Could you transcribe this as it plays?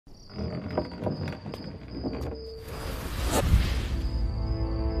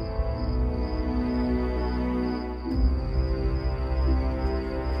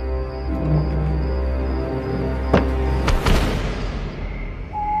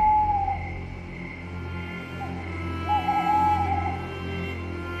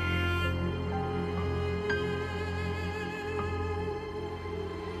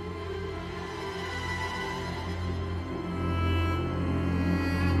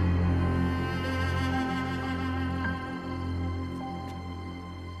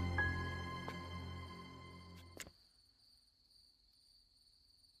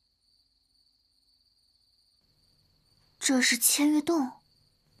这是千月洞。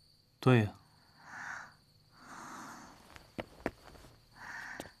对呀。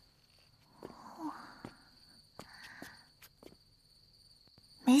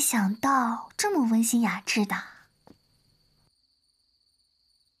没想到这么温馨雅致的。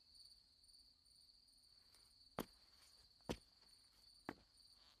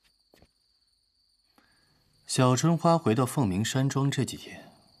小春花回到凤鸣山庄这几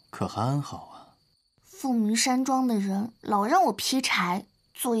天，可还安好啊？凤鸣山庄的人老让我劈柴，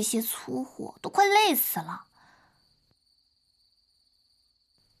做一些粗活，都快累死了。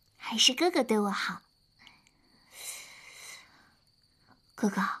还是哥哥对我好。哥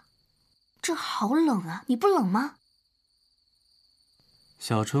哥，这好冷啊，你不冷吗？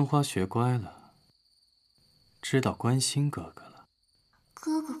小春花学乖了，知道关心哥哥了。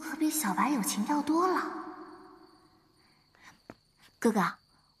哥哥可比小白有情调多了。哥哥，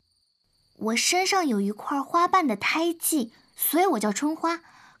我身上有一块花瓣的胎记，所以我叫春花。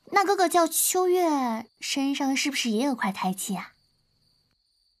那哥哥叫秋月，身上是不是也有块胎记啊？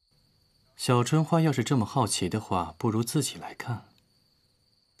小春花要是这么好奇的话，不如自己来看。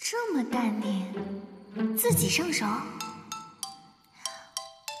这么淡定，自己上手？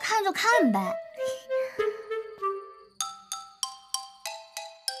看就看呗。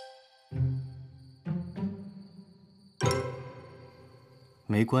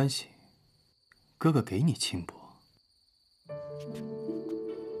没关系，哥哥给你轻薄。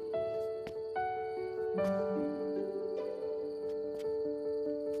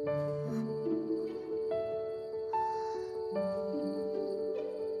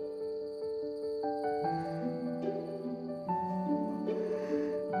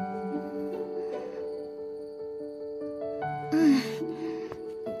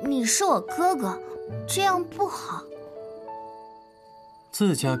你是我哥哥，这样不好。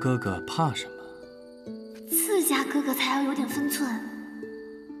自家哥哥怕什么？自家哥哥才要有点分寸。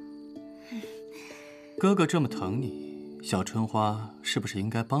哥哥这么疼你，小春花是不是应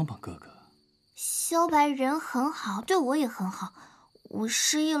该帮帮哥哥？萧白人很好，对我也很好。我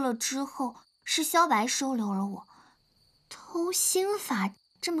失忆了之后，是萧白收留了我。偷心法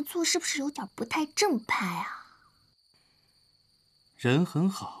这么做是不是有点不太正派啊？人很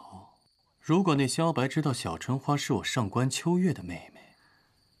好，如果那萧白知道小春花是我上官秋月的妹妹，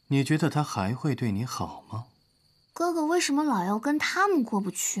你觉得他还会对你好吗？哥哥为什么老要跟他们过不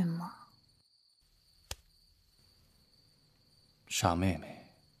去吗？傻妹妹，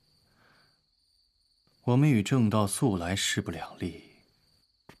我们与正道素来势不两立，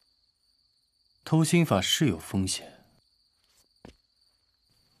偷心法是有风险。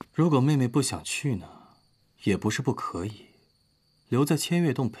如果妹妹不想去呢，也不是不可以，留在千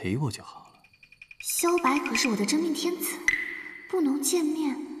月洞陪我就好了。萧白可是我的真命天子，不能见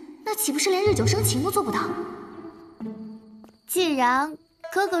面，那岂不是连日久生情都做不到？既然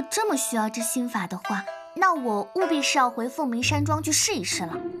哥哥这么需要这心法的话，那我务必是要回凤鸣山庄去试一试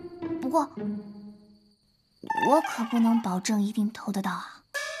了。不过，我可不能保证一定偷得到啊。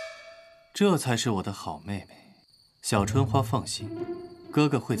这才是我的好妹妹，小春花放心，哥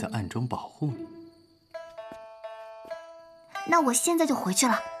哥会在暗中保护你。那我现在就回去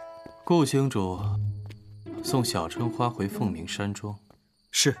了。顾星主，送小春花回凤鸣山庄。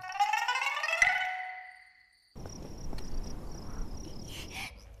是。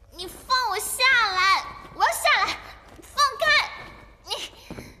你放我下来！我要下来！放开！你！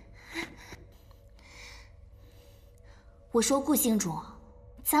我说顾星主，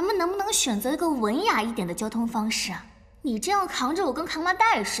咱们能不能选择一个文雅一点的交通方式啊？你这样扛着我跟扛麻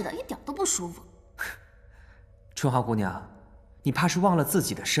袋似的，一点都不舒服。春花姑娘，你怕是忘了自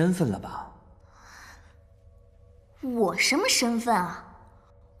己的身份了吧？我什么身份啊？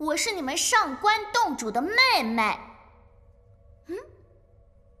我是你们上官洞主的妹妹。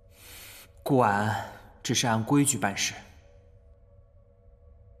顾安只是按规矩办事。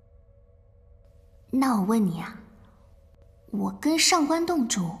那我问你啊，我跟上官洞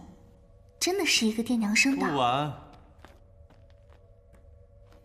主真的是一个爹娘生的？顾安。